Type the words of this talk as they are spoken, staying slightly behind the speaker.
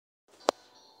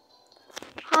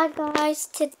Hi guys,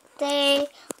 today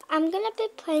I'm gonna be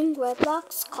playing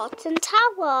Roblox Cotton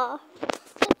Tower.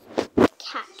 The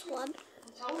cat one.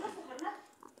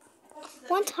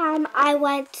 One time I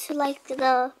went to like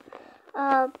the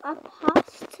the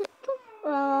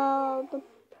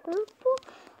purple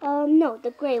no, the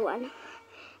gray one.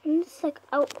 And it's like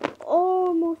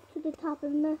almost to the top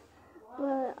of the,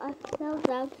 but I fell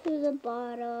down to the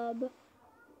bottom.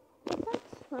 But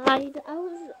that's fine. I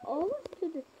was almost to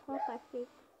the top, I think.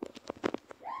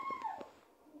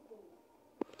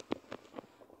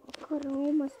 I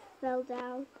almost fell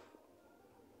down.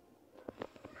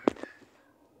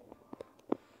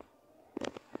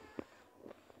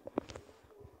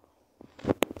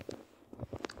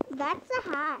 That's a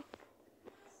hack.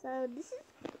 So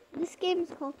this game is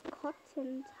called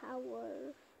Cotton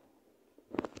Tower.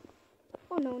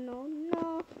 Oh no no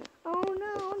no! Oh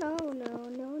no no no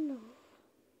no no!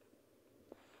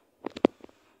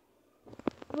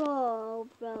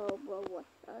 Bro, what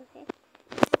the heck?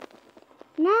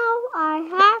 Now I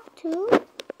have to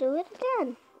do it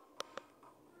again.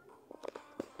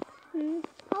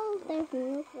 Oh, there's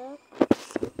music.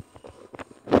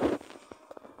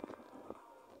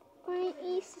 My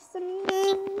East is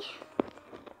singing.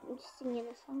 I'm just singing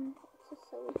a song. It's a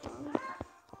silly song.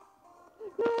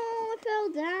 No, I fell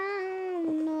down.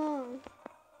 No.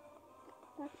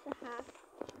 That's a hack.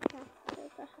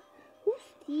 That's a hack. Who's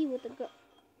Steve with the girl?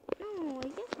 No, I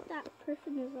guess that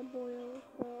person is a boy or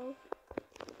girl.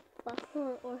 But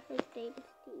her or his name is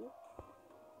Steve.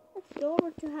 It's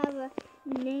normal to have a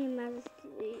name as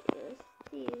Steve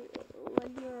when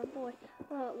you're a boy.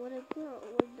 But when a girl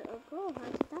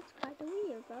has it, that's kind of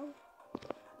weird, bro.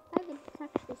 I think it's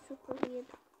actually super weird.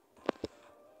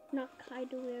 Not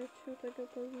kind of weird, super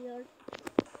duper weird.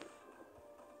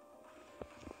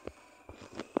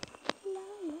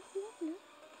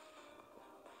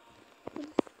 The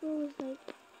school is like,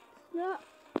 no,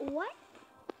 what?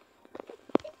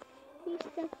 He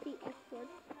said the F word.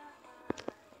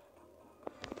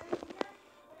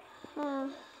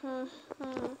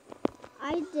 I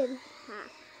did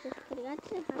hack. Just kidding. I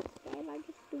did hack the game. I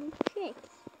just do tricks.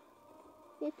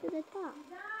 Get to the top.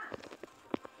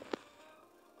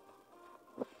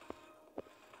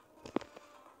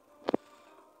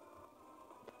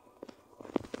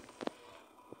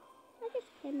 I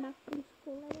just came back from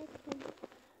school. I like them.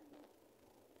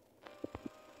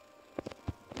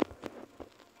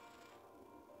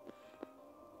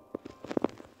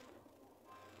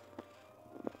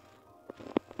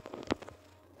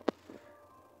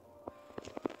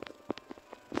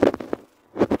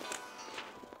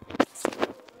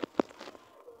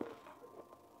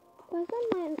 Wasn't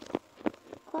my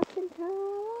cotton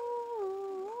towel?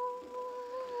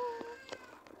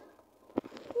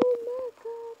 Oh my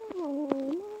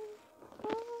god.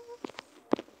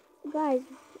 Guys,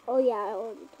 oh yeah, I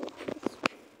already told you this.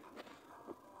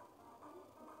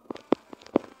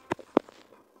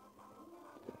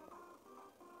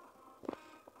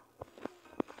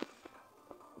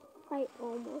 I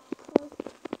almost fell.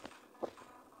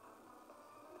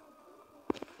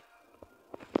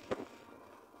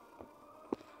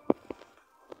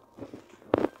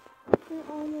 I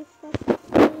almost fell.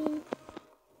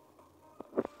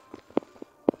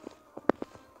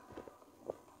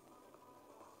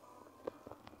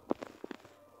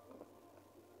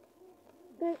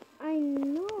 But I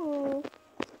know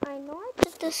I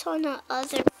did this on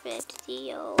another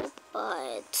video,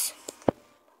 but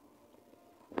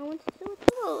I want to do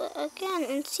it again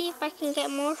and see if I can get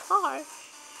more far.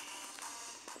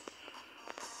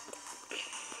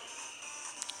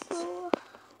 So,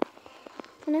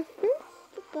 when I first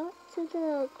got to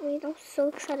the grade, I was so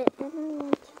excited. Then I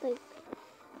went to like,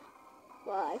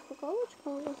 well, I forgot which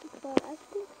color was it, but I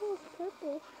think it was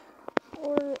purple.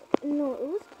 Or, no, it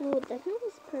was blue, then it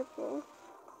was purple.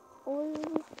 Or it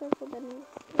was purple, then it was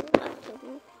blue. I don't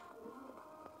know.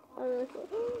 I was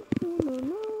like,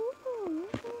 no.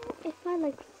 If I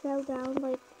like fell down,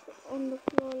 like on the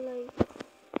floor, like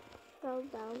fell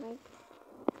down, like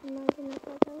imagine if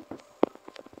I fell down.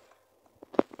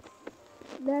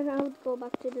 Then I would go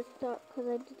back to the start because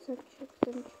I did some tricks,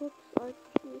 and tricks are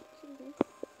cheating.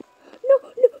 No!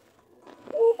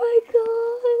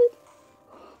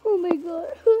 Oh my god,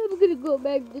 I'm gonna go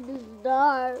back to the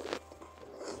start.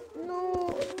 No.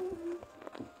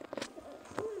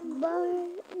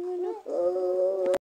 Bye.